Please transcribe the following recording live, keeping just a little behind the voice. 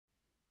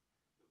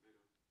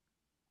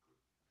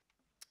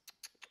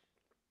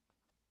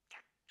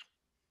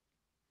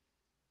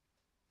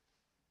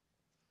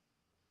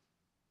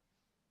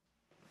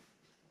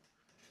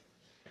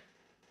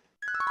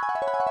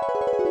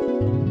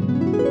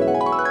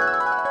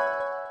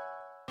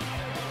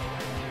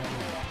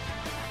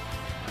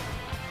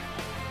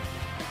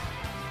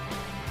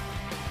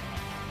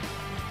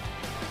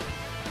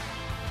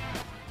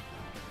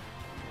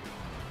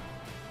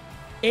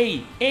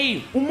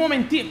Ehi, un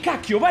momentino.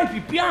 Cacchio, vai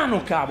più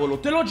piano, cavolo,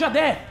 te l'ho già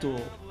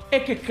detto.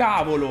 E che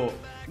cavolo,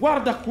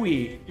 guarda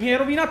qui, mi hai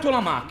rovinato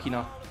la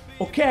macchina,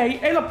 ok?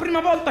 È la prima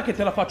volta che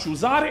te la faccio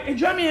usare e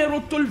già mi hai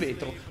rotto il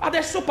vetro.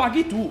 Adesso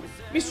paghi tu.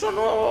 Mi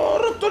sono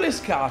rotto le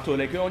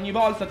scatole che ogni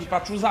volta ti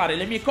faccio usare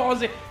le mie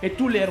cose e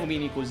tu le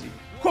rovini così.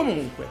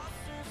 Comunque,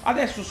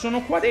 adesso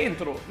sono qua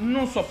dentro,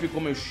 non so più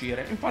come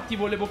uscire. Infatti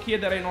volevo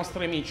chiedere ai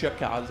nostri amici a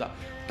casa.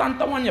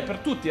 Tanta Uagna per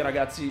tutti,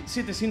 ragazzi.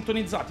 Siete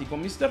sintonizzati con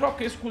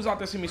Mr.RRock e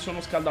scusate se mi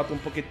sono scaldato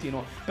un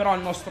pochettino, però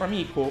il nostro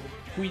amico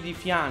qui di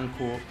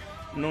fianco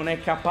non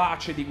è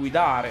capace di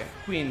guidare,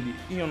 quindi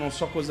io non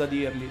so cosa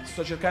dirgli.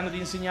 Sto cercando di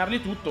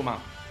insegnargli tutto, ma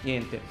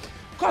niente.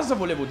 Cosa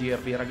volevo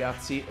dirvi,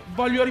 ragazzi?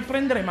 Voglio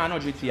riprendere mano a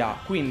GTA,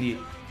 quindi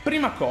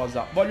prima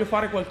cosa, voglio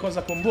fare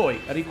qualcosa con voi.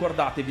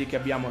 Ricordatevi che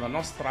abbiamo la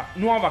nostra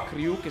nuova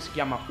crew che si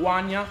chiama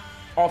Uagna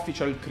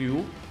Official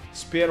Crew.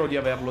 Spero di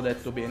averlo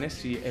detto bene,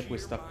 sì, è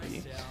questa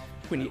qui.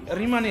 Quindi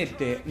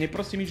rimanete nei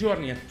prossimi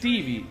giorni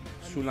attivi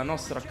sulla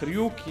nostra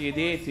crew,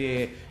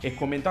 chiedete e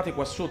commentate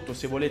qua sotto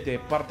se volete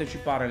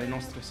partecipare alle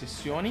nostre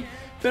sessioni,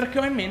 perché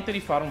ho in mente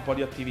di fare un po'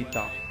 di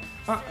attività.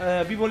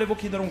 Vi volevo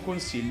chiedere un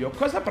consiglio.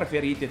 Cosa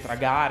preferite tra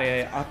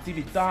gare,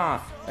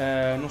 attività,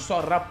 non so,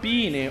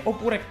 rapine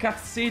oppure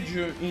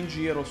cazzeggio in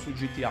giro su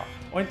GTA?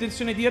 Ho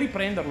intenzione di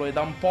riprenderlo, è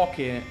da un po'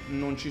 che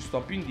non ci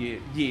sto più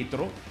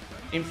dietro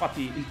e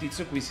infatti il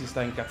tizio qui si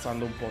sta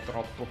incazzando un po'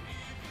 troppo.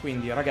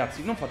 Quindi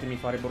ragazzi, non fatemi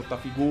fare brutta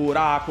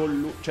figura con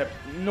lui, cioè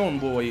non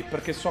voi,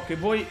 perché so che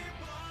voi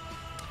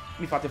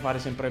mi fate fare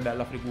sempre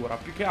bella figura.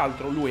 Più che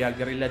altro lui ha il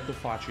grilletto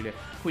facile,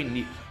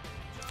 quindi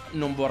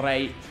non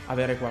vorrei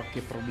avere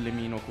qualche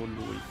problemino con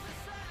lui.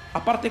 A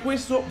parte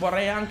questo,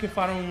 vorrei anche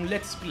fare un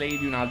let's play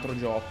di un altro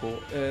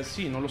gioco.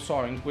 Sì, non lo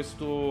so, in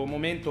questo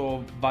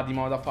momento va di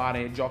moda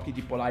fare giochi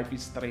tipo Life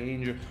is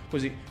Strange,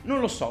 così. Non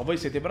lo so, voi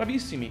siete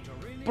bravissimi.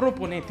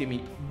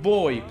 Proponetemi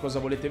voi cosa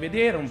volete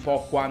vedere, un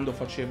po' quando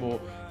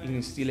facevo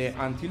in stile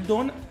Until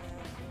Dawn.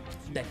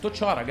 Detto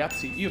ciò,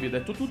 ragazzi, io vi ho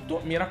detto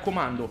tutto. Mi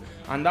raccomando,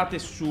 andate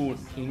sul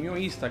mio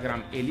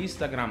Instagram e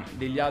l'Instagram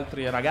degli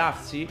altri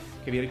ragazzi,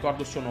 che vi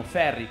ricordo sono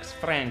Ferrix,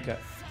 Frank,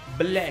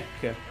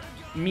 Black,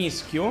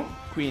 Mischio.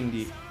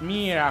 Quindi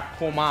mi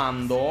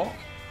raccomando,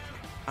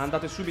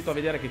 andate subito a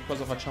vedere che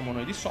cosa facciamo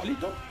noi di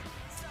solito.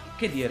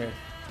 Che dire,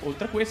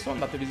 oltre a questo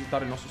andate a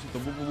visitare il nostro sito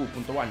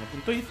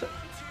www.uagna.it.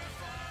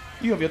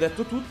 Io vi ho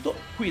detto tutto,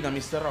 qui da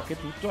Mr.RRock è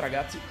tutto,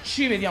 ragazzi.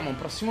 Ci vediamo al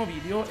prossimo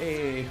video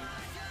e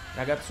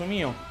ragazzo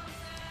mio,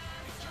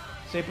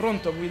 sei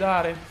pronto a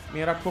guidare?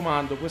 Mi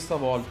raccomando, questa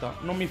volta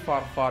non mi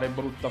far fare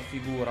brutta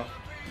figura.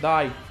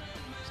 Dai,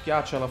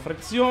 schiaccia la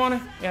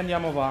frizione e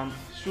andiamo avanti,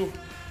 su.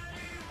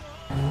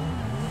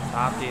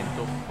 Sta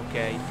attento,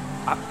 ok.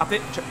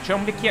 C'è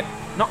un bicchiere.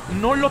 No,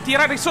 non lo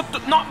tirare sotto.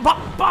 No,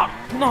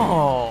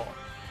 no.